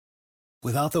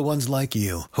Without the ones like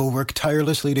you, who work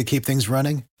tirelessly to keep things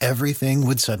running, everything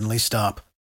would suddenly stop.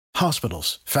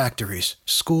 Hospitals, factories,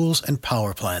 schools, and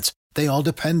power plants, they all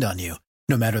depend on you.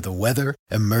 No matter the weather,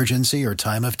 emergency, or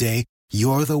time of day,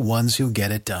 you're the ones who get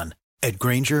it done. At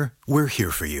Grainger, we're here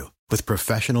for you with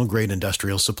professional-grade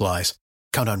industrial supplies.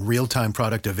 Count on real-time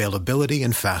product availability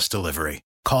and fast delivery.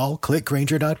 Call, click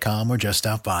Grainger.com, or just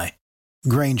stop by.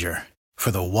 Grainger, for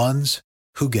the ones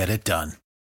who get it done.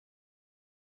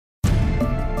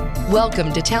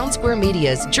 Welcome to Town Square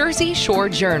Media's Jersey Shore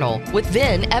Journal with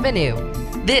Vin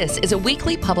Ebenau. This is a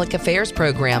weekly public affairs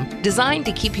program designed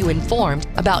to keep you informed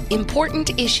about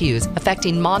important issues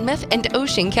affecting Monmouth and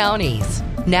Ocean counties.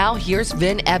 Now here's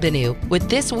Vin Ebenau with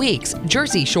this week's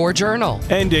Jersey Shore Journal.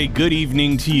 And a good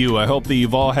evening to you. I hope that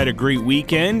you've all had a great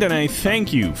weekend, and I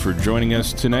thank you for joining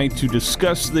us tonight to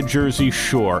discuss the Jersey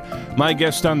Shore. My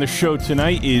guest on the show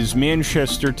tonight is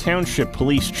Manchester Township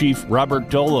Police Chief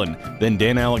Robert Dolan. Then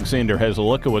Dan Alexander has a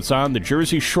look at what's on the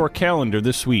Jersey Shore calendar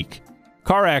this week.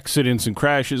 Car accidents and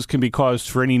crashes can be caused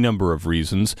for any number of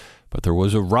reasons, but there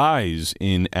was a rise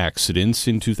in accidents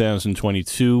in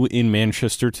 2022 in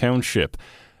Manchester Township.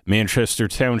 Manchester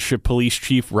Township Police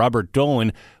Chief Robert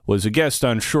Dolan was a guest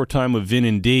on Short Time with Vin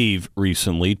and Dave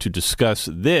recently to discuss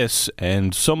this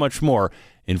and so much more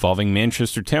involving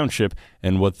Manchester Township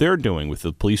and what they're doing with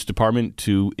the police department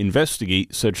to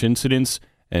investigate such incidents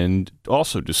and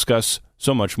also discuss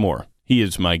so much more. He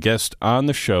is my guest on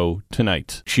the show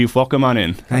tonight. Chief, welcome on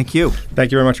in. Thank you.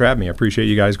 Thank you very much for having me. I appreciate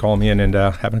you guys calling me in and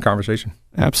having a conversation.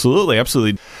 Absolutely,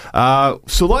 absolutely.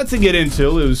 So lots to get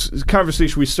into. It was a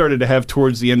conversation we started to have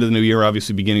towards the end of the new year,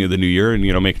 obviously beginning of the new year,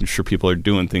 and making sure people are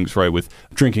doing things right with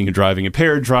drinking and driving,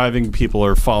 impaired driving, people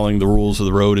are following the rules of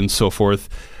the road and so forth.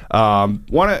 Want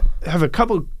to have a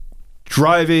couple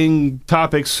driving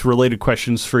topics, related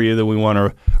questions for you that we want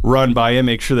to run by and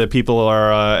make sure that people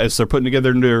are, as they're putting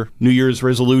together their New Year's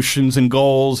resolutions and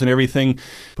goals and everything,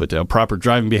 put down proper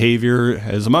driving behavior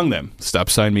as among them. Stop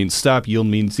sign means stop, yield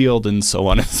means yield, and so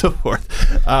on and so forth.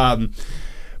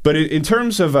 But in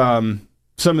terms of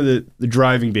some of the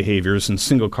driving behaviors and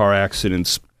single car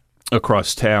accidents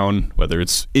across town, whether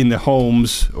it's in the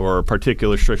homes or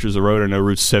particular stretches of road, I know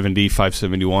Route 70,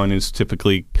 571 is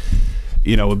typically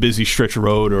a busy stretch of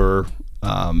road or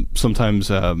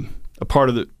sometimes a part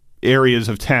of the areas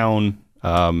of town,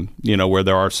 where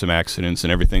there are some accidents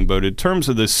and everything. But in terms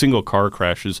of the single car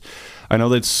crashes, I know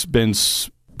that's been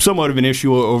somewhat of an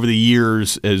issue over the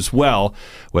years as well,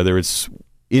 whether it's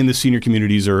in the senior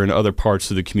communities or in other parts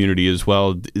of the community as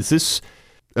well. Is this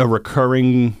a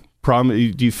recurring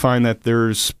problem? Do you find that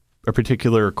there's a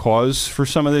particular cause for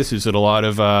some of this? Is it a lot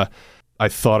of I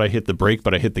thought I hit the brake,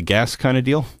 but I hit the gas kind of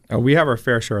deal? We have our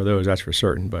fair share of those, that's for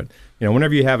certain. But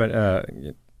whenever you have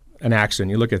an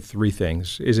accident, you look at three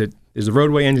things. Is the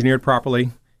roadway engineered properly?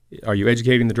 Are you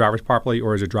educating the drivers properly,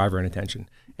 or is it driver inattention?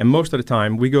 And most of the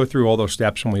time, we go through all those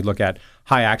steps when we look at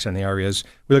high accident areas.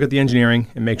 We look at the engineering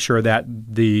and make sure that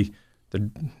the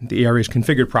area is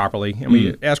configured properly, and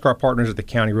we ask our partners at the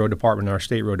county road department and our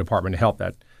state road department to help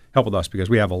with us, because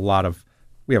we have a lot of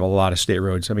state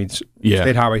roads. I mean,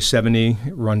 State Highway 70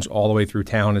 runs all the way through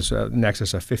town. It's a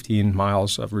nexus of 15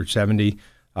 miles of Route 70.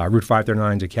 Route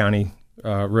 539 is a county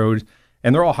road,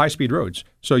 and they're all high-speed roads.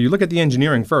 So you look at the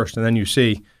engineering first, and then you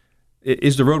see,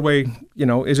 is the roadway,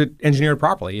 is it engineered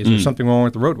properly? Is there something wrong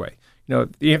with the roadway?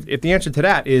 If the answer to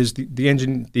that is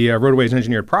the roadway is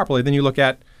engineered properly, then you look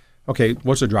at, okay,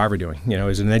 what's the driver doing?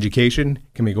 Is it an education?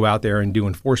 Can we go out there and do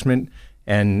enforcement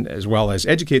and as well as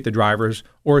educate the drivers,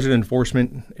 or is it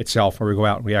enforcement itself where we go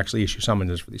out and we actually issue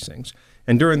summonses for these things?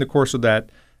 And during the course of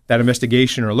that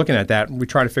investigation or looking at that, we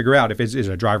try to figure out if it's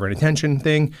a driver inattention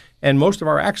thing. And most of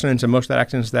our accidents and most of the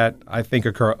accidents that I think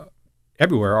occur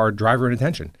everywhere are driver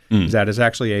inattention. That is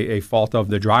actually a fault of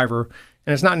the driver,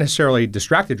 and it's not necessarily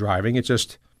distracted driving. It's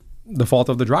just the fault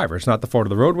of the driver. It's not the fault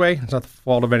of the roadway. It's not the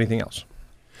fault of anything else.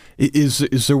 Is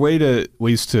there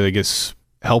ways to, I guess,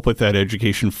 help with that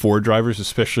education for drivers,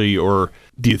 especially, or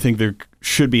do you think there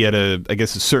should be at a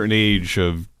certain age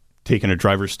of taking a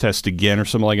driver's test again or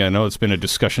something like that? I know it's been a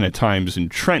discussion at times in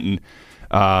Trenton,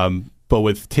 but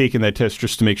with taking that test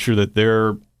just to make sure that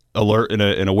they're alert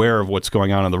and aware of what's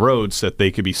going on the roads, that they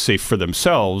could be safe for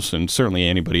themselves and certainly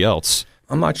anybody else.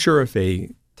 I'm not sure if a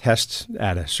test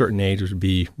at a certain age would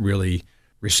be really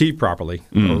received properly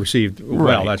or received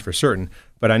well, that's for certain.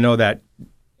 But I know that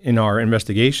in our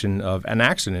investigation of an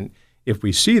accident, if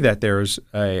we see that there's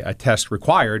a test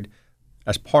required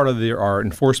as part of our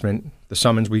enforcement, the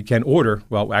summons we can order,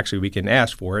 well, actually we can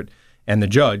ask for it, and the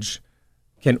judge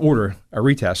can order a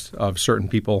retest of certain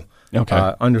people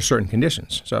under certain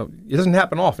conditions. So it doesn't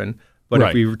happen often, But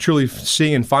Right. if we truly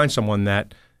see and find someone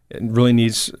that really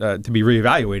needs to be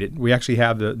reevaluated, we actually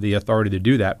have the authority to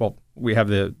do that. Well, we have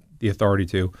the authority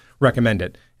to recommend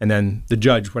it, and then the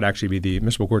judge would actually be the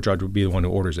municipal court judge would be the one who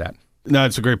orders that. No,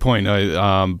 it's a great point.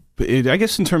 I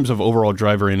guess in terms of overall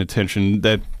driver inattention,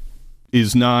 that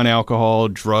is non-alcohol,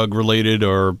 drug-related,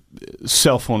 or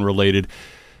cell phone-related.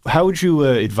 How would you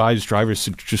advise drivers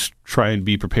to just try and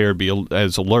be prepared, be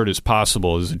as alert as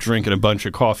possible? Is it drinking a bunch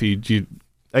of coffee?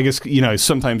 I guess,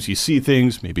 sometimes you see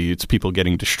things. Maybe it's people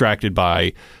getting distracted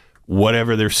by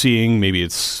whatever they're seeing. Maybe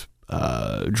it's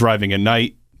driving at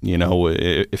night.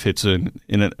 If it's in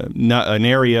an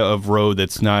area of road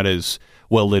that's not as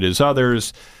well lit as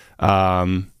others,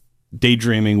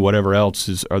 daydreaming, whatever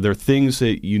else. Are there things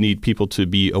that you need people to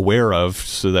be aware of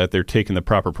so that they're taking the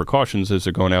proper precautions as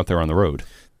they're going out there on the road?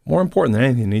 More important than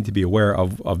anything, they need to be aware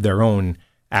of their own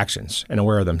actions and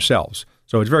aware of themselves.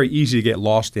 So it's very easy to get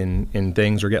lost in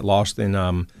things or get lost in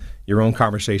your own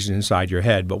conversations inside your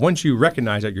head. But once you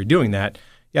recognize that you're doing that,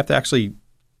 you have to actually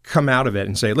come out of it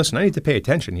and say, listen, I need to pay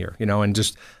attention here, and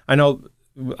just, and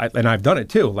I've done it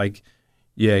too. Like,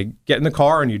 you get in the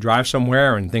car and you drive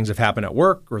somewhere and things have happened at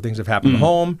work or things have happened at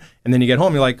home, and then you get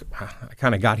home, you're like, I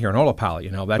kind of got here on autopilot,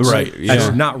 That's right.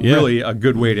 That's not really a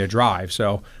good way to drive.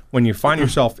 So when you find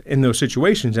yourself in those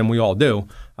situations, and we all do,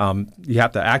 you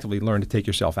have to actively learn to take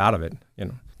yourself out of it,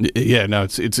 Yeah, no,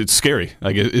 it's scary.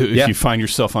 Like if you find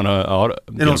yourself on a auto,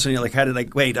 and all of a sudden you're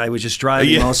like, wait, I was just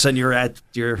driving. And all of a sudden you're at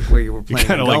where you were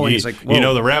planning on going. It's like, whoa. You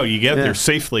know the route, you get there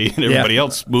safely, and everybody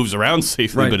else moves around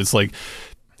safely. But it's like,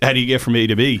 how do you get from A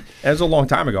to B? That was a long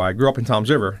time ago. I grew up in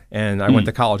Toms River, and I went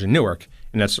to college in Newark.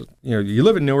 And that's, you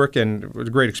live in Newark, and it was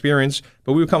a great experience,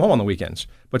 but we would come home on the weekends.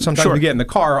 But sometimes we get in the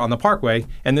car on the parkway,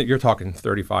 and you're talking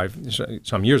 35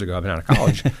 some years ago. I've been out of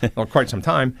college quite some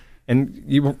time, and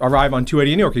you arrive on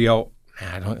 280 in Newark, you go,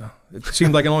 I don't know. It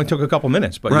seemed like it only took a couple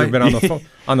minutes, but you've been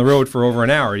on the road for over an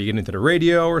hour. You get into the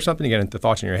radio or something, you get into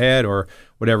thoughts in your head or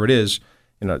whatever it is.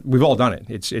 We've all done it.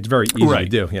 It's very easy to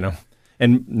do,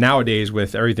 And nowadays,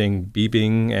 with everything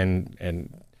beeping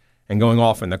and going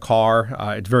off in the car,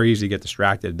 it's very easy to get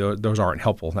distracted. Those aren't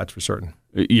helpful, that's for certain.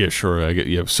 Yeah, sure.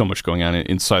 You have so much going on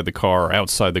inside the car or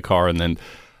outside the car, and then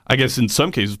I guess in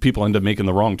some cases people end up making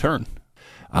the wrong turn.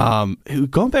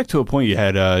 Going back to a point you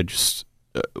had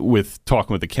with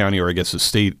talking with the county, or I guess the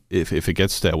state, if it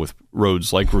gets to that, with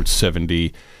roads like Route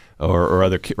 70 or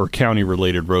other or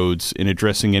county-related roads, in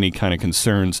addressing any kind of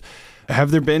concerns.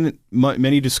 Have there been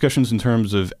many discussions in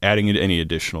terms of adding any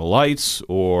additional lights,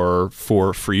 or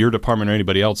for your department or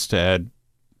anybody else to add,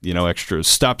 extra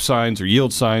stop signs or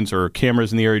yield signs or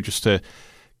cameras in the area, just to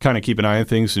kind of keep an eye on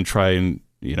things and try and,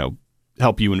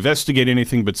 help you investigate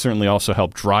anything, but certainly also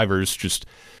help drivers just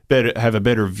have a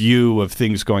better view of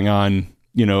things going on,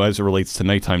 as it relates to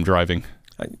nighttime driving?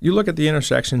 You look at the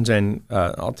intersections, and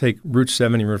I'll take Route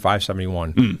 70 and Route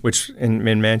 571, which in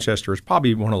Manchester is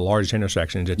probably one of the largest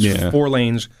intersections. It's 4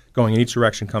 lanes going in each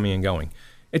direction, coming and going.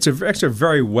 It's a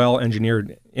very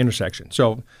well-engineered intersection.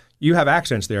 So you have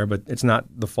accidents there, but it's not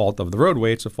the fault of the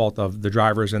roadway. It's the fault of the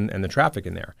drivers and the traffic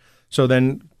in there. So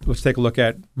then let's take a look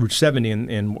at Route 70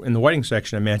 in the Whiting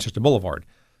section of Manchester Boulevard.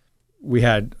 We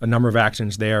had a number of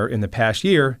accidents there in the past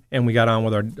year, and we got on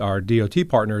with our DOT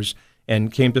partners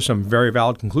and came to some very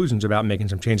valid conclusions about making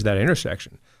some change to that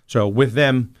intersection. So with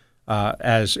them,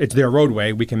 as it's their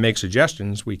roadway, we can make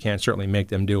suggestions. We can't certainly make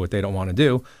them do what they don't want to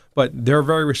do, but they're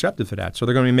very receptive to that. So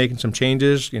they're going to be making some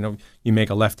changes. You make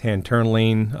a left-hand turn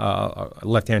lane, a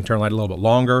left-hand turn light a little bit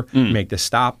longer, make the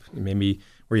stop. Maybe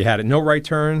where you had it no right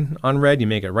turn on red, you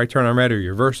make it right turn on red, or you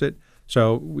reverse it.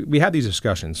 So we have these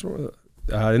discussions.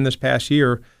 In this past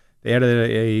year, they added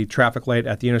a traffic light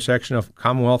at the intersection of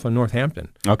Commonwealth and Northampton,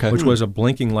 which was a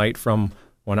blinking light from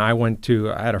when I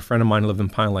had a friend of mine who lived in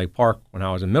Pine Lake Park when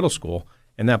I was in middle school,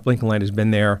 and that blinking light has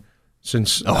been there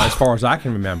since as far as I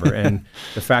can remember. And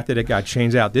the fact that it got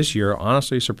changed out this year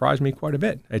honestly surprised me quite a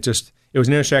bit. It was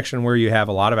an intersection where you have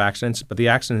a lot of accidents, but the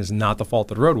accident is not the fault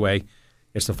of the roadway.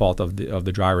 It's the fault of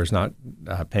the drivers not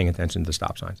paying attention to the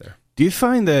stop signs there. Do you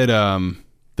find that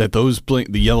that those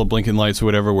the yellow blinking lights or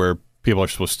whatever, where people are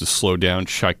supposed to slow down,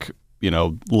 check,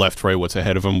 left, right, what's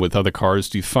ahead of them with other cars,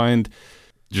 do you find,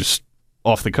 just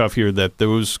off the cuff here, that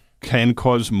those can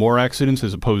cause more accidents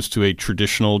as opposed to a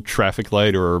traditional traffic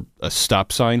light or a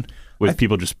stop sign, with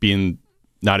people just being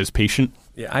not as patient?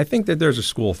 Yeah, I think that there's a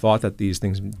school of thought that these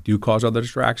things do cause other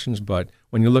distractions, but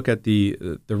when you look at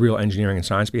the real engineering and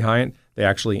science behind it, they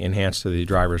actually enhance to the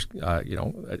driver's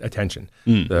attention.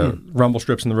 The rumble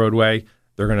strips in the roadway,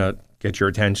 they're going to get your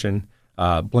attention.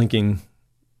 Blinking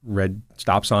red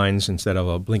stop signs instead of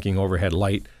a blinking overhead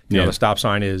light. The stop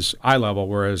sign is eye level,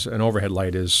 whereas an overhead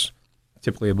light is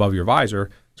typically above your visor,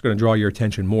 it's going to draw your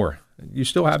attention more. You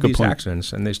still have these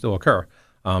accidents, and they still occur.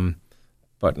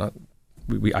 But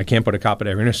I can't put a cop at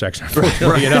every intersection,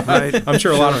 unfortunately. Right. I'm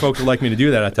sure a lot of folks would like me to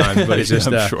do that at times, but it's just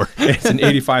sure. It's an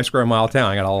 85 square mile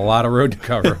town. I got a lot of road to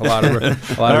cover. All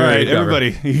right,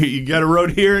 everybody, you got a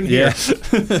road here and here.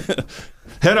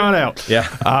 Head on out. Yeah.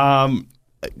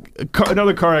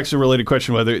 Another car accident related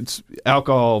question, whether it's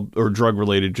alcohol or drug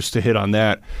related, just to hit on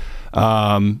that.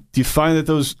 Do you find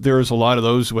that there's a lot of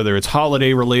those, whether it's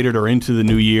holiday related or into the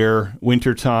new year,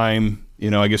 wintertime?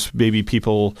 I guess maybe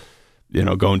people,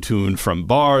 going to and from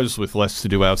bars with less to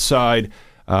do outside.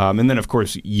 And then, of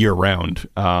course, year round.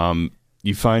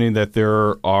 You finding that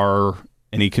there are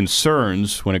any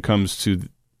concerns when it comes to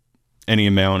any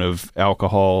amount of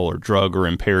alcohol or drug or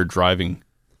impaired driving?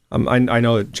 I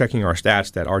know that checking our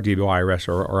stats that our DWI arrests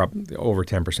are up over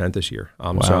 10% this year.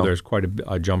 Wow. So there's quite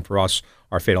a jump for us.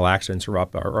 Our fatal accidents are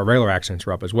up. Our regular accidents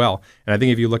are up as well. And I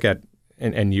think if you look at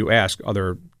and you ask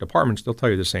other departments, they'll tell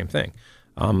you the same thing.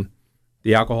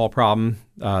 The alcohol problem,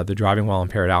 the driving while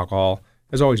impaired alcohol,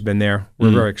 has always been there.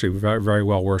 We're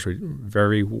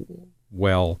very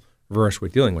well versed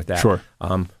with dealing with that. Sure.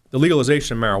 The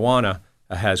legalization of marijuana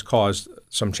has caused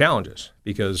some challenges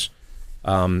because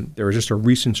there was just a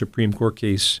recent Supreme Court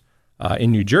case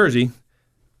in New Jersey.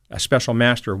 A special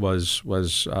master was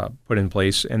put in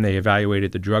place, and they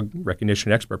evaluated the drug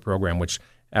recognition expert program, which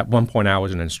at one point I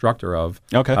was an instructor of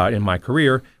in my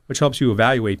career, which helps you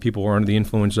evaluate people who are under the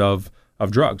influence of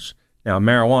drugs. Now,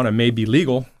 marijuana may be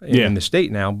legal in the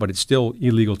state now, but it's still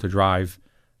illegal to drive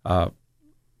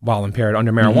while impaired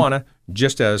under marijuana,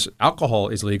 just as alcohol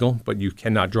is legal, but you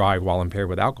cannot drive while impaired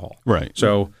with alcohol. Right.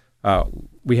 So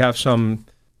we have some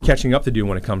catching up to do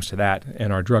when it comes to that,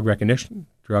 and our drug recognition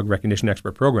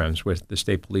expert programs with the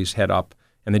state police head up,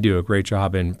 and they do a great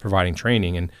job in providing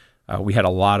training. And we had a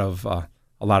lot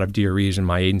of DREs in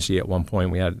my agency at one point.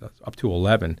 We had up to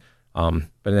 11. But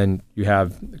then you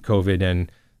have COVID,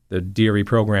 and the DRE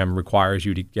program requires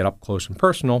you to get up close and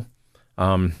personal.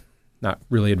 Not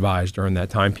really advised during that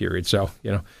time period. So,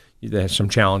 there's some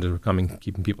challenges with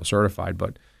keeping people certified.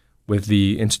 But with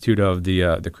the institute of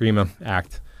the CREMA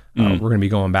Act, we're going to be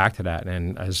going back to that.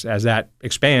 And as that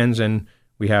expands and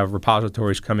we have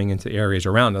repositories coming into areas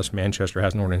around us, Manchester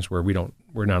has an ordinance where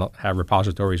we're not have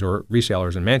repositories or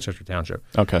resellers in Manchester Township.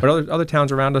 Okay. But other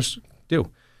towns around us do.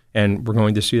 And we're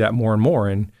going to see that more and more.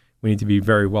 And we need to be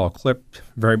very well equipped,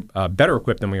 better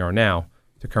equipped than we are now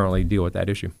to currently deal with that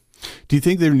issue. Do you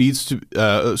think there needs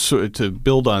to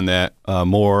build on that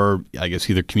more, I guess,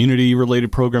 either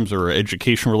community-related programs or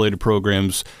education-related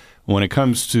programs when it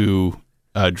comes to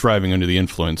driving under the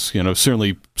influence?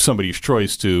 Certainly somebody's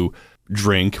choice to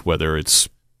drink, whether it's a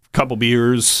couple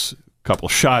beers, a couple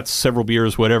shots, several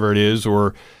beers, whatever it is,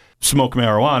 or smoke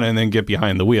marijuana and then get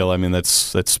behind the wheel. I mean,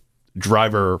 that's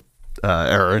driver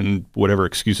error and whatever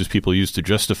excuses people use to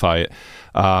justify it.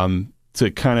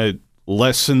 To kind of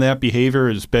lessen that behavior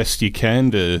as best you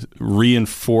can, to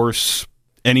reinforce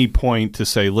any point to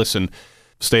say, listen,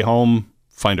 stay home,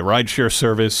 find a rideshare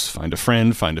service, find a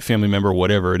friend, find a family member,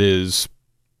 whatever it is,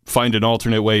 find an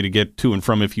alternate way to get to and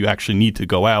from if you actually need to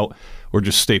go out, or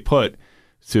just stay put.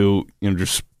 To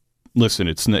just listen,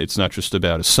 it's not just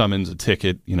about a summons, a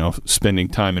ticket, spending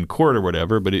time in court or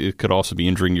whatever, but it could also be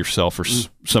injuring yourself or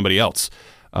somebody else,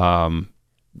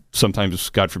 sometimes,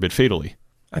 God forbid, fatally.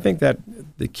 I think that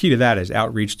the key to that is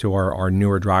outreach to our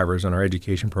newer drivers and our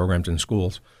education programs in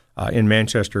schools. In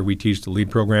Manchester, we teach the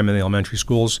LEAD program in the elementary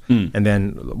schools, and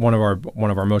then one of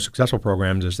our most successful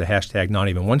programs is the hashtag Not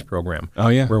Even Once program. Oh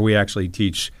yeah, where we actually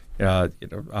teach in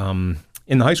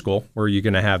the high school, where you're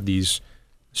going to have these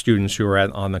students who are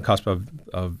on the cusp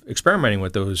of experimenting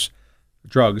with those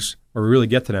drugs, where we really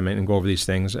get to them and go over these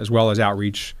things, as well as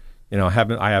outreach. I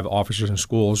have officers in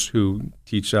schools who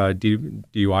teach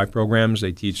DUI programs.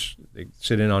 They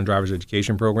sit in on driver's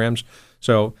education programs.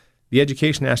 So the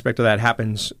education aspect of that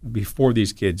happens before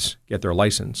these kids get their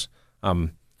license.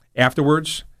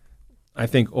 Afterwards, I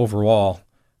think overall,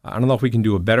 I don't know if we can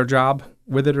do a better job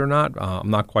with it or not. I'm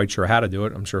not quite sure how to do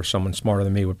it. I'm sure someone smarter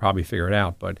than me would probably figure it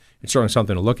out, but it's certainly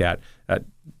something to look at.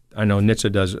 I know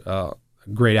NHTSA does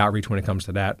great outreach when it comes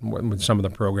to that with some of the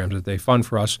programs that they fund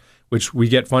for us, which we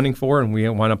get funding for, and we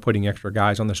wind up putting extra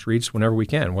guys on the streets whenever we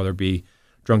can, whether it be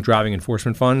drunk driving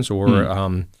enforcement funds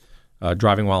or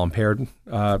driving while impaired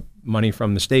money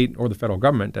from the state or the federal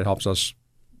government that helps us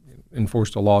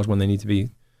enforce the laws when they need to be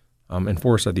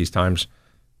enforced at these times.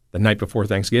 The night before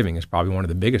Thanksgiving is probably one of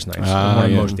the biggest nights, one of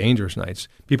the most dangerous nights.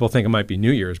 People think it might be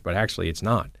New Year's, but actually it's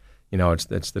not.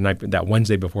 It's the night, that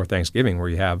Wednesday before Thanksgiving, where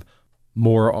you have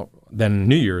more than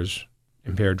New Year's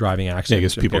impaired driving accidents. I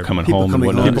guess people coming people home coming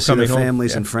and home whatnot. to see their coming home.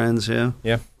 families Yeah. and friends.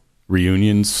 Yeah.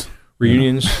 Reunions.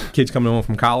 Kids coming home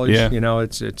from college. Yeah.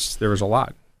 There was a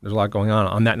lot. There's a lot going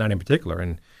on that night in particular,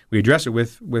 and we address it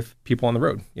with people on the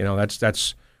road.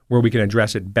 That's where we can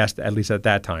address it best, at least at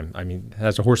that time. I mean,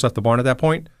 has the horse left the barn at that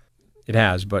point? It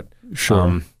has, but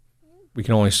Sure. we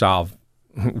can't solve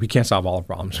all the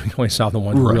problems. We can only solve the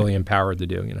ones we're really empowered to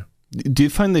do. Do you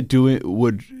find that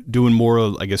doing more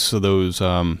of, I guess, of those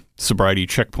sobriety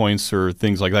checkpoints or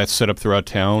things like that set up throughout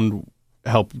town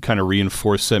help kind of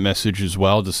reinforce that message as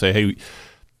well, to say, hey,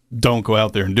 don't go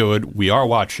out there and do it. We are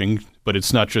watching, but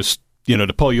it's not just,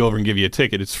 to pull you over and give you a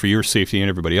ticket. It's for your safety and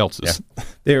everybody else's.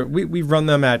 Yeah. We've run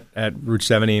them at Route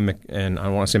 70 and I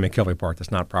don't want to say McKelvey Park.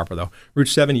 That's not proper, though. Route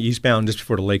 70 eastbound, just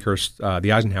before the Lakehurst,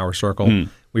 the Eisenhower Circle.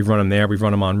 We've run them there. We've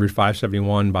run them on Route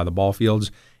 571 by the ball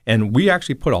fields. And we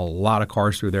actually put a lot of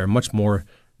cars through there, much more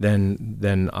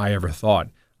than I ever thought.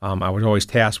 I was always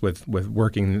tasked with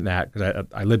working that because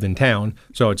I lived in town,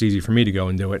 so it's easy for me to go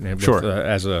and do it. And Sure.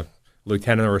 As a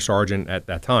lieutenant or a sergeant at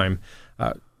that time,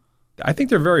 I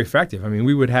think they're very effective. I mean,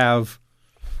 we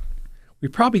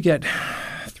probably get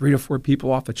 3 to 4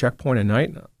 people off the checkpoint a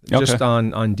night just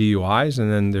on DUIs,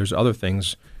 and then there's other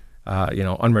things,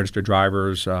 unregistered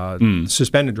drivers,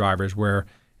 suspended drivers, where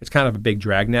it's kind of a big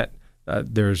dragnet.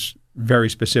 There's very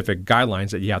specific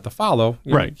guidelines that you have to follow.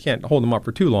 You can't hold them up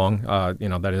for too long.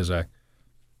 That is a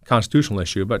constitutional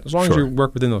issue. But as long as you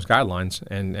work within those guidelines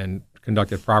and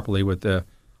conduct it properly with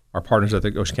our partners at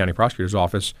the Ocean County Prosecutor's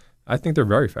Office, I think they're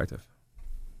very effective.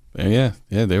 Yeah,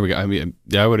 there we go. I mean,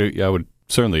 I would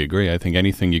certainly agree. I think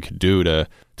anything you could do to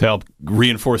help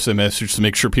reinforce the message, to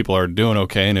make sure people are doing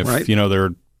okay, and if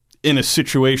they're in a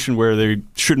situation where they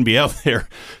shouldn't be out there,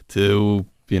 to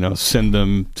send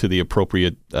them to the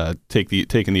appropriate,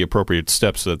 taking the appropriate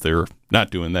steps so that they're not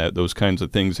doing those kinds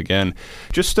of things again.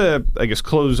 Just to, I guess,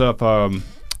 close up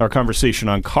our conversation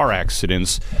on car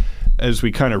accidents, as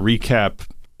we kind of recap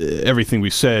everything we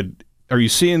said, are you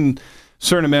seeing a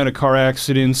certain amount of car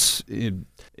accidents in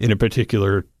a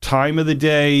particular time of the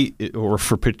day or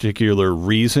for particular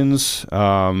reasons,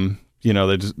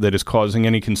 that is causing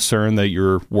any concern that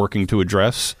you're working to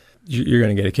address? You're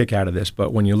going to get a kick out of this,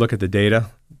 but when you look at the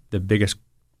data, the biggest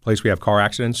place we have car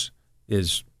accidents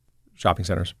is shopping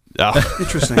centers. Oh.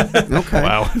 Interesting. Okay.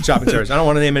 Wow. Shopping centers. I don't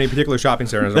want to name any particular shopping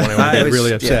centers. I don't want to get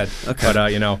really upset. Yeah. Okay.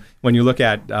 But, when you look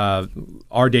at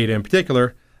our data in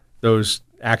particular, those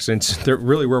accidents, they're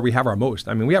really where we have our most.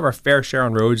 I mean, we have our fair share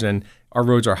on roads, and our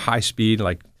roads are high speed,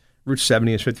 like Route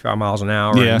 70 is 55 miles an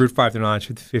hour, and Route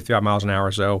 539 is 55 miles an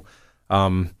hour. So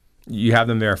you have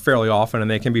them there fairly often,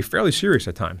 and they can be fairly serious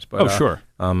at times. But, sure.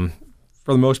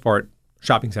 For the most part,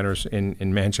 shopping centers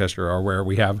in Manchester are where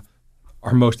we have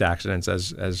our most accidents,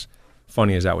 as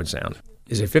funny as that would sound.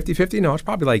 Is it 50-50? No, it's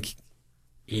probably like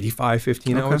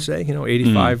 85-15, I would say.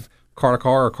 85 car to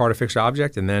car or car to fixed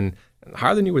object, and then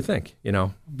higher than you would think,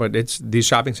 But these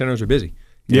shopping centers are busy.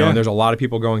 And there's a lot of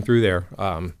people going through there.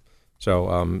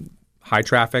 So high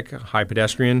traffic, high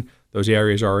pedestrian, those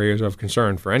areas are areas of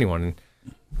concern for anyone.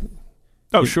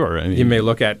 Sure. I mean, you may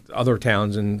look at other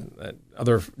towns and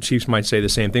other chiefs might say the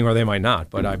same thing, or they might not.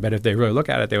 But I bet if they really look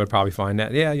at it, they would probably find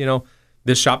that,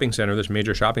 this shopping center, this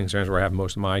major shopping center is where I have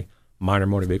most of my minor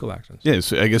motor vehicle accidents.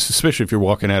 Yes, I guess especially if you're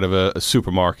walking out of a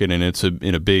supermarket and it's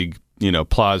in a big,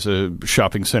 plaza,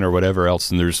 shopping center, whatever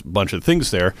else, and there's a bunch of things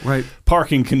there. Right.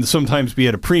 Parking can sometimes be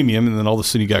at a premium, and then all of a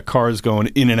sudden you got cars going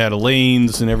in and out of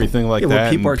lanes and everything like that. Where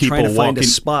people are trying to find a walking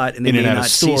spot and they may not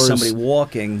see somebody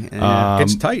walking.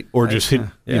 It's tight. Or just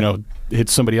hit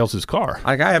somebody else's car.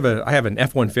 I have an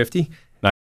F-150.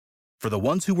 For the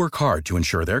ones who work hard to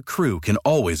ensure their crew can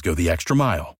always go the extra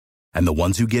mile, and the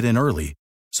ones who get in early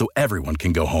so everyone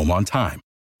can go home on time,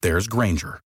 there's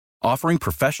Grainger, offering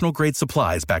professional-grade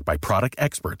supplies backed by product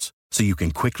experts so you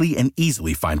can quickly and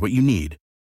easily find what you need.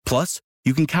 Plus,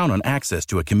 you can count on access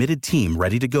to a committed team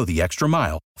ready to go the extra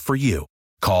mile for you.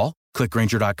 Call, click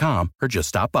Grainger.com, or just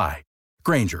stop by.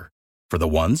 Grainger, for the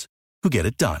ones who get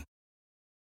it done.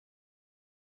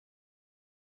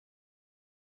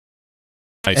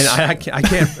 Nice. And I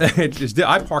can't.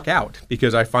 I park out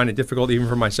because I find it difficult even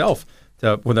for myself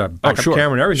to, with a backup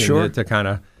camera and everything, to kind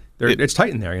of. It's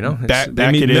tight in there, Back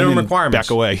meet it minimum in requirements.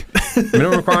 Back away.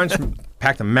 Minimum requirements.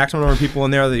 Pack the maximum number of people in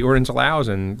there that the ordinance allows,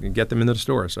 and get them into the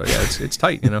store. So it's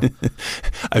tight,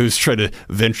 I was trying to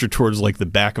venture towards like the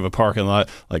back of a parking lot.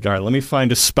 Like, all right, let me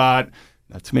find a spot.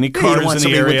 Not too many cars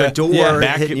in the area. With the door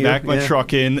back my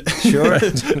truck in. Sure.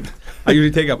 I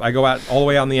usually I go out all the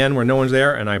way out on the end where no one's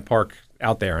there, and I park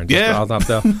out there and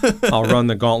just, I'll run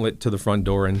the gauntlet to the front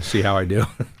door and see how I do.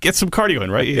 Get some cardio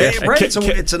in, right? Yeah, right. It's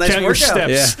a nice count workout. Your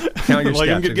steps. Yeah. Count your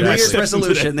steps. New Year's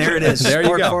resolution. There it is. There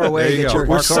you go. Far away. There you go.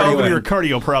 We're solving your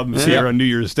cardio problems here on New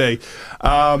Year's Day.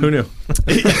 Who knew?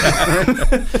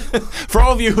 For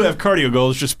all of you who have cardio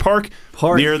goals, just park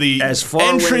near the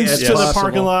entrance to the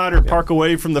parking lot or park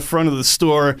away from the front of the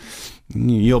store.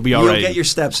 You'll be all right. You'll get your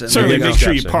steps in. Certainly make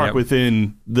sure you park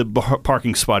within the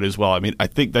parking spot as well. I mean, I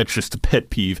think that's just a pet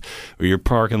peeve where you're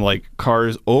parking like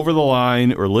cars over the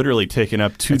line or literally taking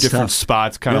up two different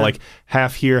spots, kind of like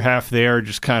half here, half there,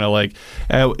 just kind of like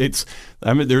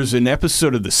there's an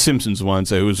episode of The Simpsons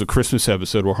once. It was a Christmas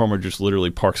episode where Homer just literally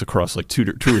parks across like two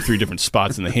or three different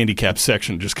spots in the handicap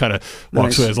section, just kind of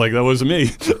walks away. It's like, that wasn't me.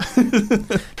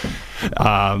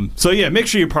 So yeah, make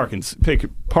sure you're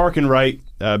parking right.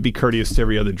 Be courteous to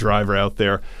every other driver out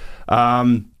there.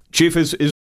 Chief is.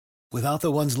 Without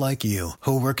the ones like you,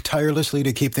 who work tirelessly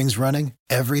to keep things running,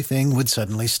 everything would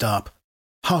suddenly stop.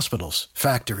 Hospitals,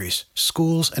 factories,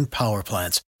 schools, and power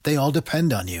plants, they all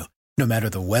depend on you. No matter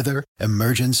the weather,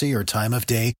 emergency, or time of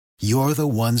day, you're the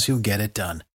ones who get it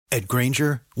done. At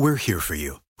Grainger, we're here for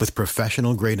you with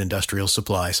professional-grade industrial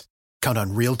supplies. Count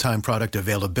on real-time product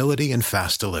availability and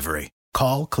fast delivery.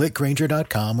 Call,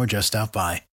 clickgrainger.com, or just stop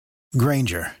by.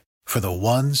 Grainger, for the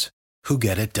ones who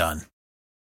get it done.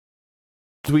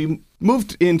 We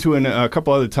moved into a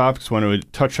couple other topics I wanted to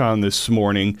touch on this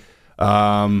morning,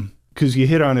 because you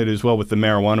hit on it as well with the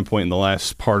marijuana point in the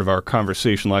last part of our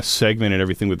conversation, last segment, and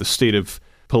everything with the state of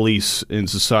police in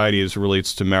society as it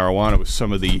relates to marijuana, with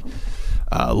some of the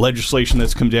legislation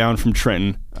that's come down from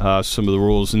Trenton, some of the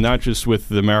rules, and not just with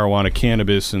the marijuana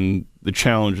cannabis and the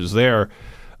challenges there.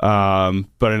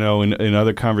 But I know in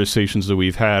other conversations that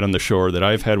we've had on the show, that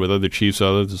I've had with other chiefs,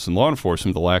 others in law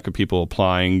enforcement, the lack of people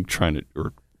applying,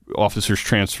 or officers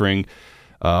transferring,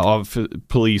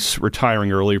 police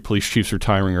retiring early, police chiefs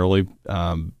retiring early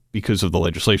because of the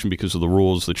legislation, because of the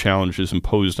rules, the challenges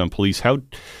imposed on police. How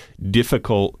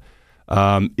difficult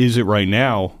is it right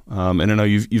now? And I know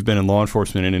you've been in law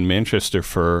enforcement and in Manchester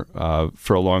for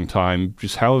a long time.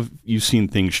 Just how have you seen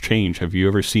things change? Have you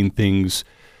ever seen things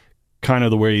kind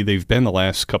of the way they've been the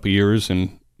last couple of years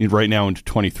and right now into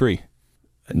 23?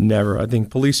 Never. I think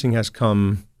policing has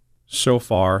come so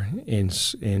far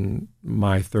in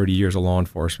my 30 years of law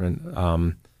enforcement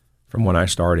from when I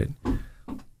started.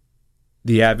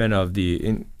 The advent of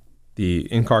the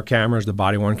in-car cameras, the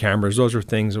body-worn cameras, those are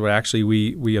things that actually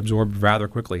we absorbed rather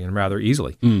quickly and rather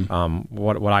easily.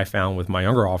 What I found with my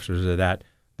younger officers is that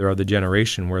they're of the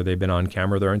generation where they've been on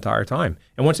camera their entire time.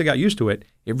 And once they got used to it,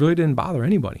 it really didn't bother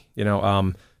anybody.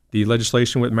 The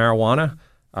legislation with marijuana,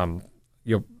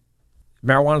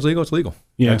 marijuana's legal, it's legal.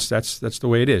 Yeah. That's the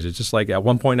way it is. It's just like at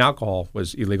one point alcohol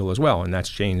was illegal as well, and that's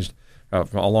changed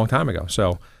a long time ago.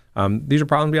 So these are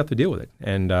problems we have to deal with it.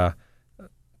 And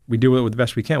we do it with the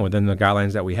best we can within the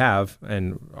guidelines that we have.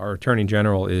 And our Attorney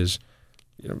General is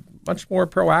much more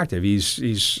proactive.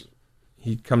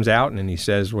 He comes out and he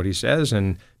says what he says,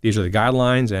 and these are the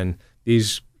guidelines, and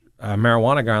these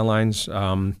marijuana guidelines,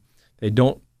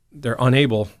 they're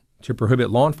unable to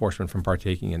prohibit law enforcement from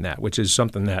partaking in that, which is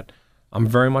something that I'm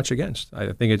very much against.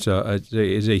 I think it's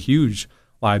a huge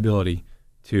liability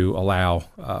to allow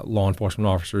law enforcement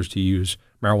officers to use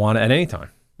marijuana at any time.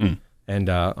 And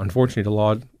unfortunately, the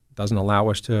law doesn't allow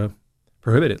us to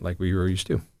prohibit it like we were used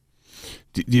to.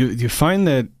 Do you find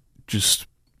that just,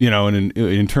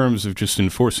 in terms of just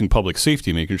enforcing public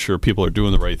safety, making sure people are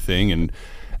doing the right thing and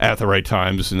at the right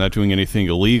times and not doing anything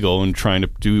illegal and trying to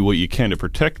do what you can to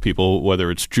protect people,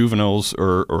 whether it's juveniles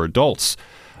or adults,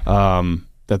 that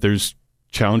there's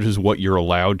challenges what you're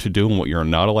allowed to do and what you're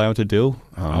not allowed to do?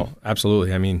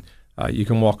 Absolutely. I mean, you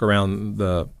can walk around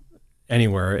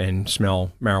anywhere and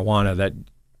smell marijuana. That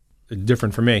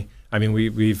different for me. I mean,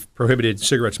 we've prohibited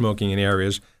cigarette smoking in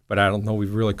areas, but I don't know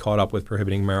we've really caught up with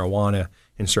prohibiting marijuana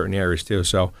in certain areas too.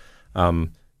 So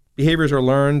behaviors are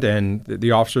learned, and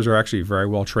the officers are actually very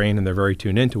well trained, and they're very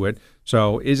tuned into it.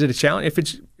 So is it a challenge?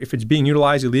 If it's being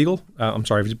utilized if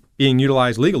it's being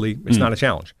utilized legally, it's not a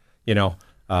challenge,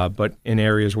 But in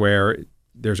areas where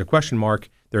there's a question mark,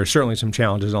 there are certainly some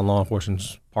challenges on law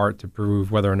enforcement's part to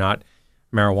prove whether or not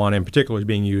marijuana in particular is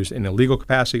being used in a legal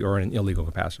capacity or in an illegal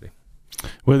capacity.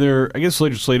 Whether, I guess,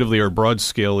 legislatively or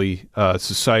broad-scale,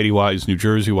 society-wise, New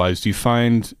Jersey-wise, do you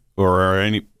find, or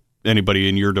are anybody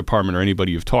in your department or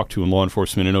anybody you've talked to in law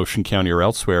enforcement in Ocean County or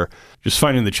elsewhere, just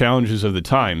finding the challenges of the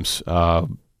times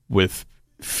with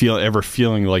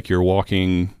feeling like you're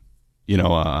walking,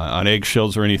 on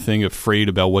eggshells or anything, afraid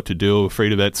about what to do,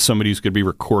 afraid that somebody's going to be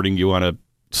recording you on a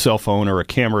cell phone or a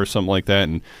camera or something like that,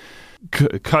 and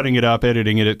cutting it up,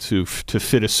 editing it to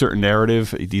fit a certain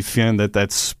narrative. Do you find that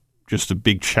that's just a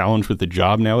big challenge with the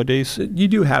job nowadays? You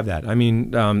do have that. I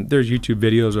mean, there's YouTube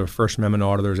videos of First Amendment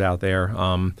auditors out there,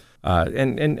 and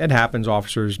it happens.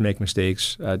 Officers make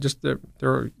mistakes. Just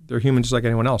they're human, just like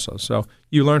anyone else does. So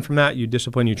you learn from that. You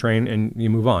discipline, you train, and you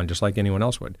move on, just like anyone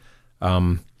else would.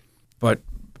 But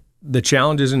the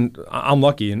challenge isn't. I'm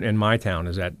lucky in my town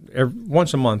is that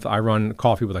once a month I run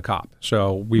Coffee with a Cop.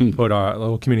 So we put a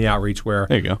little community outreach where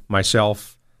there you go.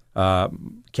 Myself,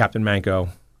 Captain Manco,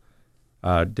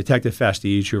 Detective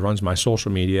Fastige, who runs my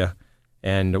social media,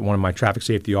 and one of my traffic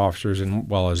safety officers, and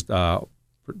well as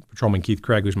Patrolman Keith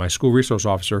Craig, who's my school resource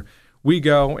officer, we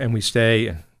go and we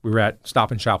stay. We were at Stop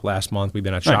and Shop last month. We've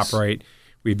been at Nice. ShopRite.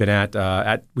 We've been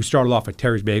at we started off at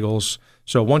Terry's Bagels.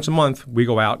 So once a month we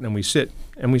go out and we sit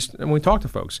and we talk to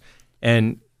folks.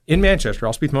 And in Manchester,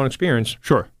 I'll speak from my own experience.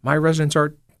 Sure. My residents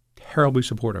are terribly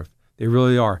supportive. They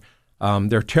really are.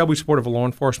 They're terribly supportive of law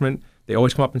enforcement. They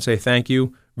always come up and say thank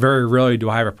you. Very rarely do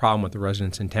I have a problem with the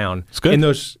residents in town. It's good. In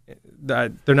those,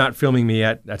 they're not filming me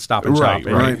at Stop and Right,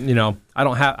 Shop. right. And, you know,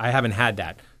 I haven't had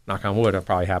that. Knock on wood, it'll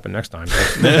probably happen next time.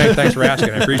 But thanks for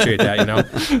asking. I appreciate that. You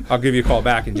know, I'll give you a call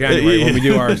back in January when we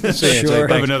do our say. Sure.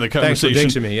 Have another conversation.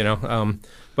 Thanks for jinxing me. You know,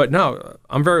 but no,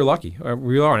 I'm very lucky.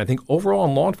 We are, and I think overall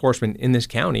in law enforcement in this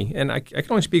county, and I can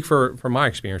only speak for my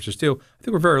experiences too. I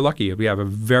think we're very lucky. We have a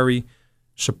very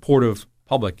supportive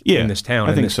public in this town,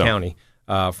 in this county,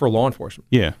 for law enforcement.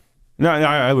 Yeah. No,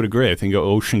 I would agree. I think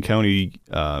Ocean County,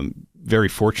 very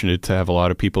fortunate to have a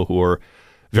lot of people who are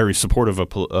very supportive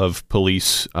of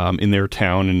police in their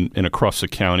town and across the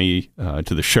county,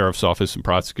 to the sheriff's office and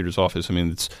prosecutor's office. I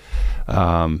mean, it's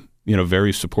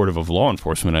very supportive of law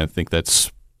enforcement. I think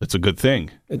that's a good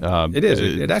thing. It is.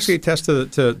 It actually attests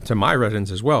to my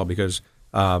residents as well, because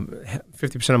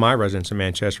 50% of my residents in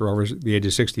Manchester are over the age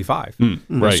of 65.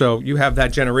 Right. So you have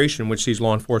that generation which sees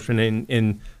law enforcement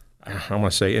in I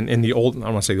want to say in the old, I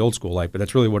don't want to say the old school light, but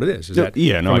that's really what it is. That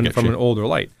from an older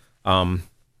light.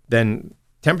 Then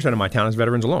 10% of my town is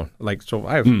veterans alone. Like, so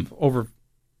I have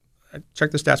I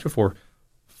checked the stats before,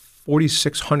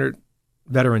 4,600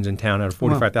 veterans in town out of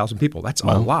 45,000 people. That's a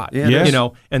lot. Yeah, yes. You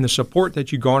know, and the support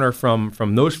that you garner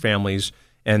from those families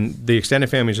and the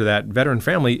extended families of that veteran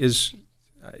family is,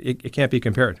 it can't be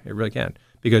compared. It really can't,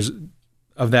 because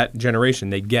of that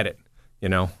generation. They get it, you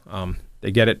know.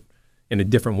 They get it in a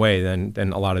different way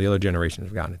than a lot of the other generations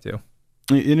have gotten it to.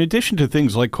 In addition to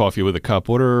things like Coffee with a Cop,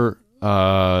 what are,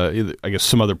 I guess,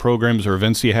 some other programs or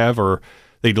events you have or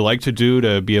they'd like to do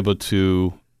to be able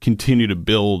to continue to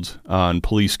build on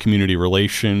police-community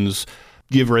relations,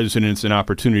 give residents an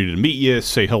opportunity to meet you,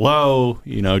 say hello,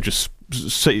 you know, just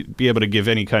be able to give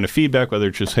any kind of feedback, whether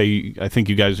it's just, hey, I think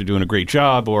you guys are doing a great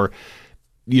job, or,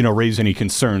 you know, raise any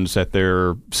concerns that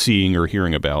they're seeing or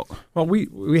hearing about? Well,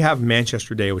 we have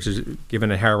Manchester Day, which is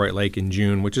given at Harriet Lake in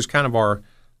June, which is kind of our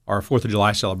 4th of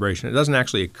July celebration. It doesn't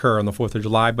actually occur on the 4th of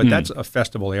July, but that's a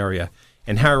festival area.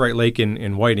 And Harriet Lake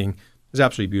in Whiting is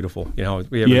absolutely beautiful. You know,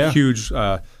 we have a huge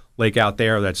lake out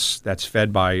there that's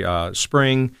fed by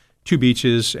spring, 2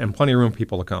 beaches, and plenty of room for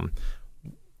people to come.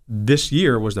 This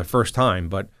year was the first time,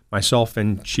 but myself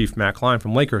and Chief Matt Klein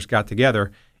from Lakehurst got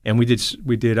together, and we did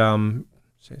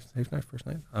Safe Night, first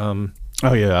night? In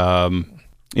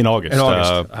August. In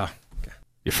August.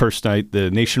 Your first night, the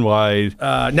nationwide...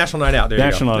 National Night Out. There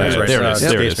National you go. Night Out. Right.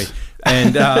 There it is.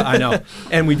 And I know.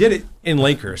 And we did it in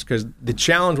Lakehurst, because the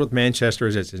challenge with Manchester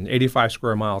is it's an 85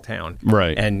 square mile town.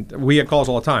 Right. And we get calls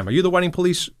all the time. Are you the Whiting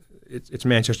Police? It's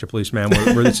Manchester Police, man.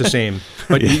 It's the same.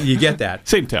 But you get that.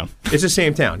 Same town. It's the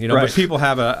same town, you know. Right. But people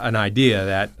have an idea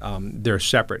that they're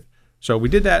separate. So we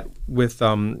did that with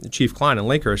Chief Klein in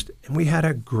Lakehurst, and we had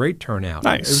a great turnout.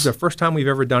 Nice. It was the first time we've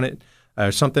ever done it.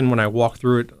 Something when I walked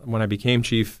through it when I became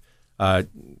chief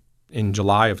in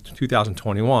July of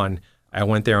 2021. I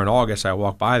went there in August. I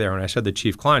walked by there, and I said to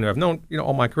Chief Klein, who I've known, you know,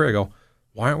 all my career, I go,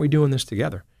 "Why aren't we doing this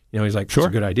together?" You know, he's like, "Sure, it's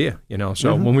a good idea." You know,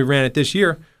 so when we ran it this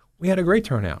year, we had a great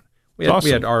turnout. We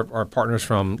had our partners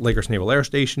from Lakehurst Naval Air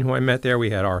Station who I met there. We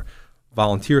had our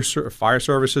volunteer fire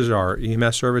services, our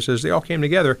EMS services. They all came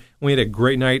together, and we had a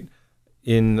great night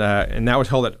and that was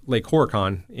held at Lake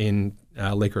Horicon in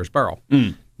Lakehurst Borough.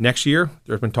 Next year,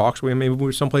 there's been talks we maybe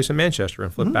move someplace in Manchester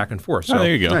and flip back and forth. So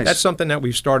there you go. Nice. That's something that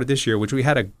we've started this year, which we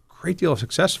had a great deal of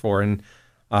success for, and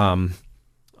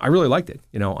I really liked it.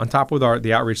 You know, on top of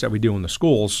the outreach that we do in the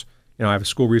schools, you know, I have a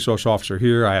school resource officer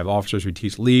here. I have officers who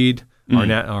teach LEAD,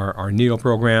 our NEO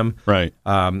program. Right.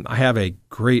 I have a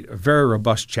very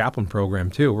robust chaplain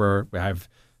program too, where I have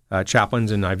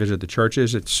chaplains and I visit the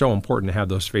churches. It's so important to have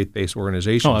those faith-based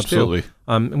organizations absolutely. too.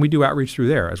 And we do outreach through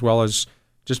there, as well as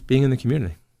just being in the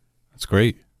community. That's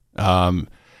great. And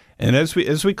as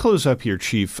we close up here,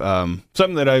 Chief,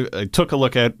 something that I took a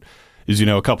look at is,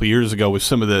 a couple of years ago with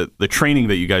some of the training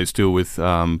that you guys do with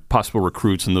possible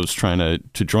recruits and those trying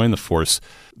to join the force.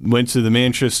 Went to the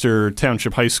Manchester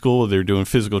Township High School. They were doing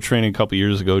physical training a couple of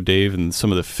years ago, Dave, and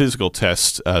some of the physical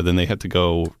tests. Then they had to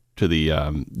go to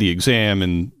the exam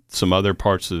and some other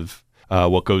parts of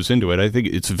what goes into it. I think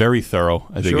it's very thorough.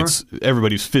 I think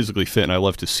everybody's physically fit, and I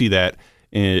love to see that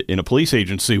in a police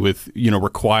agency with,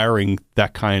 requiring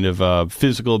that kind of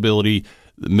physical ability,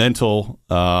 mental,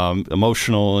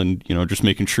 emotional, and, just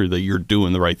making sure that you're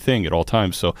doing the right thing at all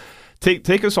times. So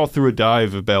take us all through a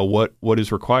dive about what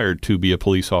is required to be a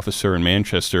police officer in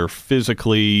Manchester,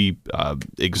 physically,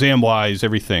 exam-wise,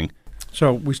 everything.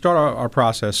 So we start our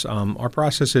process. Our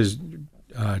process is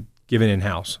given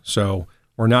in-house. So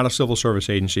we're not a civil service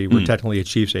agency. We're technically a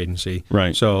chief's agency.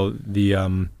 Right. So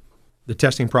the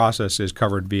testing process is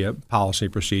covered via policy,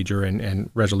 procedure, and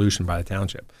resolution by the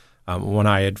township. When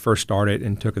I had first started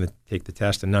and take the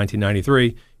test in 1993,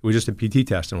 it was just a PT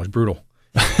test and it was brutal,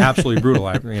 absolutely brutal.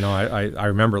 I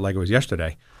remember it like it was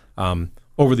yesterday.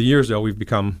 Over the years, though, we've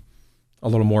become a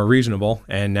little more reasonable,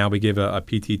 and now we give a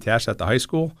PT test at the high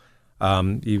school.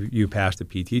 You pass the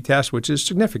PT test, which is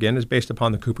significant. It's based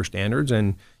upon the Cooper standards,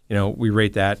 and we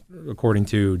rate that according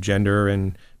to gender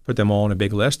and put them all on a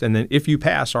big list. And then if you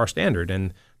pass our standard,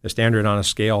 and the standard on a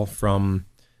scale from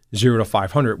 0 to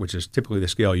 500, which is typically the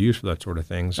scale used for that sort of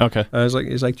things, is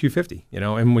like 250.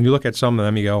 And when you look at some of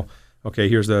them, you go, okay,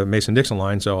 here's the Mason-Dixon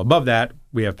line. So above that,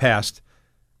 we have passed.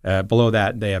 Below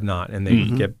that, they have not, and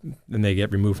they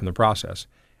get removed from the process.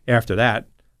 After that,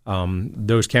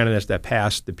 those candidates that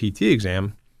pass the PT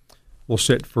exam will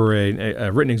sit for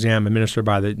a written exam administered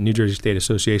by the New Jersey State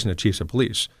Association of Chiefs of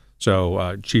Police.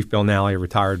 So Chief Bill Nally, a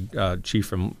retired chief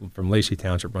from Lacey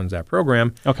Township, runs that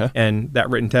program. Okay. And that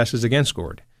written test is again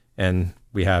scored. And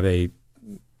we have a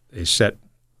set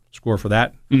score for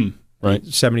that. Right.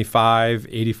 75,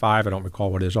 85, I don't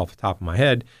recall what it is off the top of my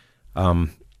head.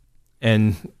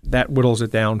 And that whittles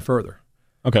it down further.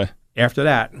 Okay. After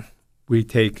that, we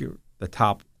take the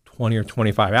top 20 or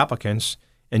 25 applicants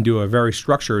and do a very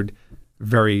structured,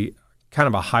 very kind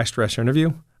of a high-stress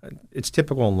interview. It's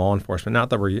typical in law enforcement, not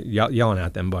that we're yelling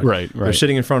at them, but they're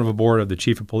sitting in front of a board of the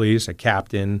chief of police, a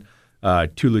captain,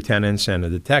 2 lieutenants, and a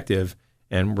detective,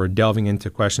 and we're delving into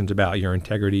questions about your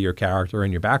integrity, your character,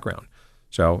 and your background.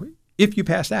 So if you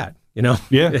pass that,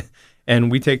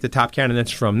 and we take the top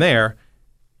candidates from there,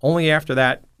 only after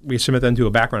that we submit them to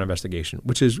a background investigation,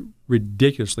 which is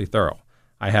ridiculously thorough.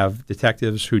 I have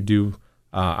detectives who do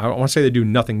I don't want to say they do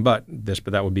nothing but this,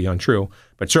 but that would be untrue.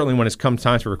 But certainly when it comes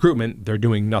time for recruitment, they're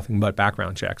doing nothing but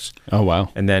background checks. Oh, wow.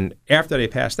 And then after they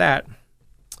pass that,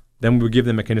 then we would give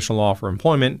them a conditional law for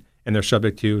employment, and they're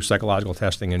subject to psychological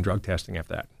testing and drug testing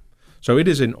after that. So it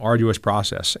is an arduous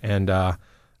process. And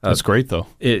that's great, though.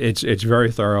 It's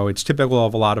very thorough. It's typical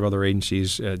of a lot of other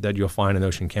agencies that you'll find in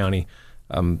Ocean County.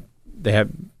 They have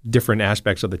different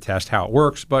aspects of the test, how it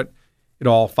works, but it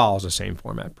all follows the same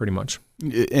format, pretty much.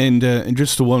 And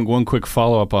just one quick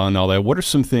follow-up on all that, what are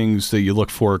some things that you look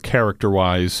for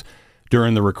character-wise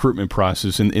during the recruitment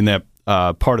process in that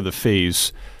part of the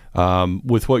phase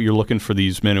with what you're looking for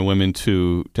these men and women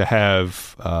to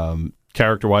have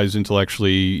character-wise,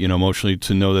 intellectually, emotionally,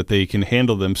 to know that they can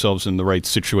handle themselves in the right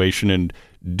situation and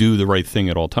do the right thing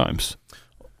at all times?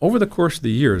 Over the course of the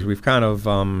years, we've kind of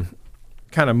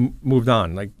moved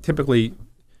on. Like typically,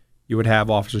 you would have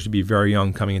officers who be very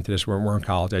young coming into this, weren't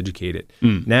college educated.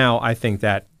 Now, I think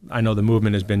that I know the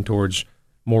movement has been towards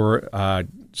more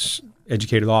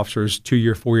educated officers,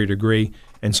 2-year, 4-year degree,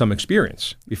 and some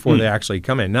experience before they actually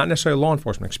come in. Not necessarily law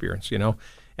enforcement experience,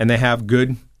 and they have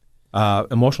good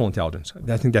emotional intelligence.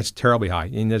 I think that's terribly high,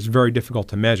 and that's very difficult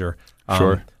to measure.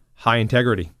 Sure. High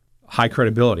integrity, high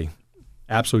credibility,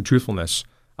 absolute truthfulness.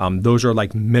 Those are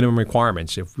like minimum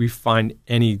requirements. If we find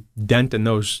any dent in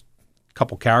those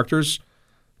couple characters,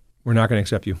 we're not going to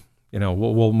accept you.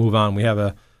 We'll move on. We have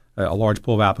a large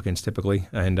pool of applicants typically,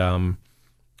 and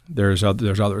there's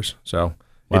others. So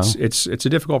it's a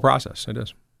difficult process. It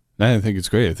is. I think it's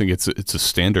great. I think it's a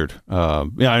standard.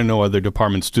 I know other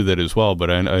departments do that as well, but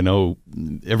I know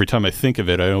every time I think of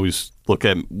it, I always look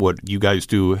at what you guys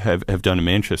have done in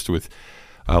Manchester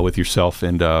with yourself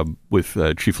and with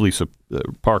Chief Lisa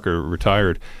Parker,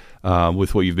 retired.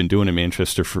 With what you've been doing in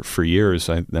Manchester for years,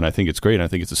 then I think it's great. I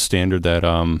think it's a standard that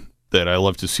I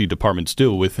love to see departments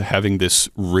do with having this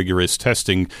rigorous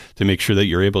testing to make sure that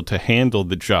you're able to handle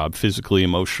the job physically,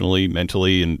 emotionally,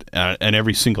 mentally, and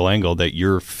every single angle that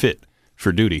you're fit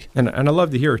for duty. And I love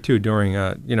to hear it too. During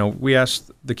we ask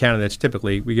the candidates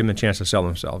typically, we give them a chance to sell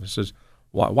themselves. It says,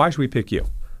 why should we pick you?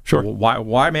 Sure. Well,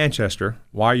 why Manchester?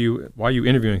 Why are you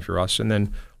interviewing for us? And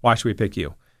then why should we pick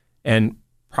you? And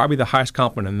probably the highest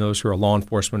compliment in those who are law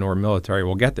enforcement or military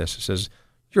will get this. It says,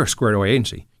 you're a squared away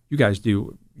agency. You guys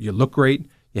you look great.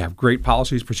 You have great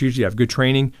policies, procedures. You have good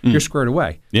training. You're squared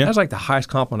away. Yeah. That's like the highest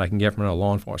compliment I can get from a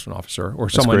law enforcement officer or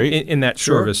someone in that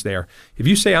service there. If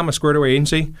you say I'm a squared away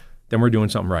agency, then we're doing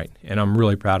something right. And I'm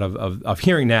really proud of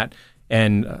hearing that.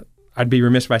 And I'd be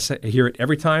remiss if I hear it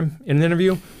every time in an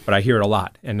interview, but I hear it a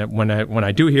lot. And when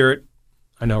I do hear it,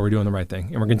 I know we're doing the right thing.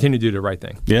 And we're continuing to do the right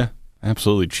thing. Yeah.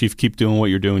 Absolutely. Chief, keep doing what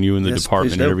you're doing, you and the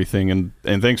department and everything. And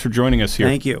thanks for joining us here.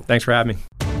 Thank you. Thanks for having me.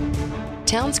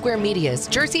 Town Square Media's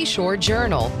Jersey Shore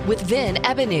Journal with Vin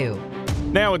Ebenu.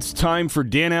 Now it's time for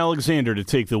Dan Alexander to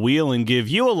take the wheel and give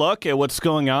you a look at what's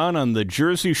going on the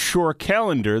Jersey Shore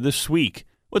calendar this week.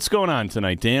 What's going on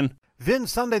tonight, Dan? Vin,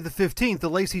 Sunday the 15th, the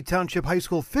Lacey Township High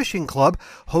School Fishing Club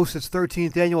hosts its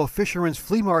 13th annual Fisherman's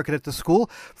Flea Market at the school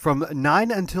from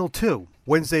 9 until 2.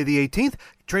 Wednesday the 18th,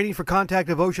 training for contact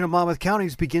devotion in Monmouth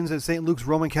counties begins at St. Luke's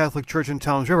Roman Catholic Church in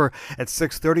Towns River at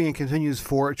 6:30 and continues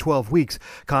for 12 weeks.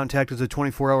 Contact is a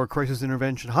 24-hour crisis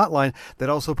intervention hotline that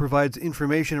also provides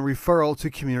information and referral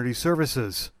to community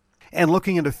services. And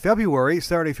looking into February,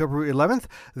 Saturday, February 11th,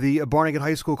 the Barnegat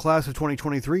High School class of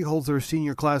 2023 holds their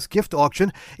senior class gift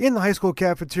auction in the high school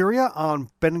cafeteria on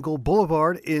Bengal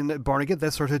Boulevard in Barnegat.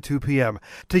 That starts at 2 p.m.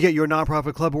 To get your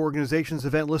nonprofit club or organization's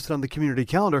event listed on the community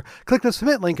calendar, click the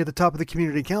Submit link at the top of the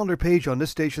community calendar page on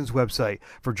this station's website.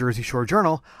 For Jersey Shore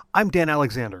Journal, I'm Dan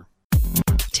Alexander.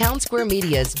 Town Square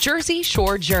Media's Jersey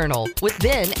Shore Journal with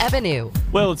Vin Ebenu.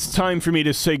 Well, it's time for me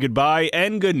to say goodbye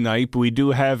and good night, but we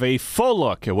do have a full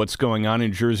look at what's going on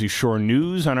in Jersey Shore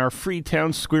news on our free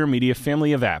Town Square Media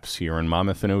family of apps here in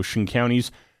Monmouth and Ocean counties.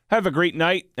 Have a great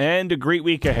night and a great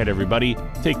week ahead, everybody.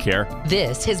 Take care.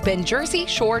 This has been Jersey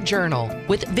Shore Journal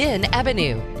with Vin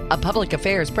Ebenu, a public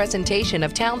affairs presentation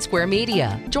of Town Square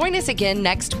Media. Join us again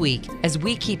next week as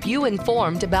we keep you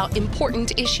informed about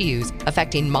important issues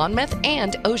affecting Monmouth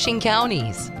and Ocean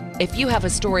counties. If you have a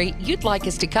story you'd like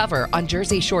us to cover on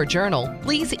Jersey Shore Journal,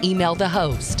 please email the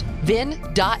host,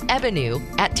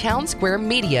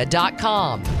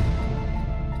 vin.ebenu@townsquaremedia.com.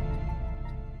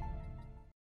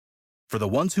 For the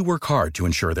ones who work hard to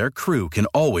ensure their crew can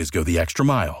always go the extra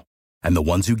mile, and the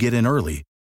ones who get in early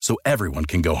so everyone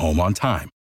can go home on time,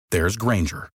 there's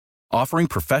Grainger, offering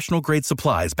professional-grade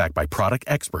supplies backed by product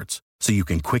experts so you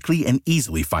can quickly and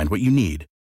easily find what you need.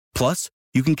 Plus,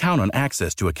 you can count on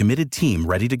access to a committed team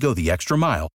ready to go the extra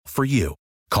mile for you.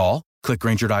 Call, click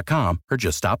Grainger.com, or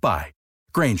just stop by.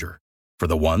 Grainger, for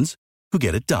the ones who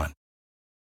get it done.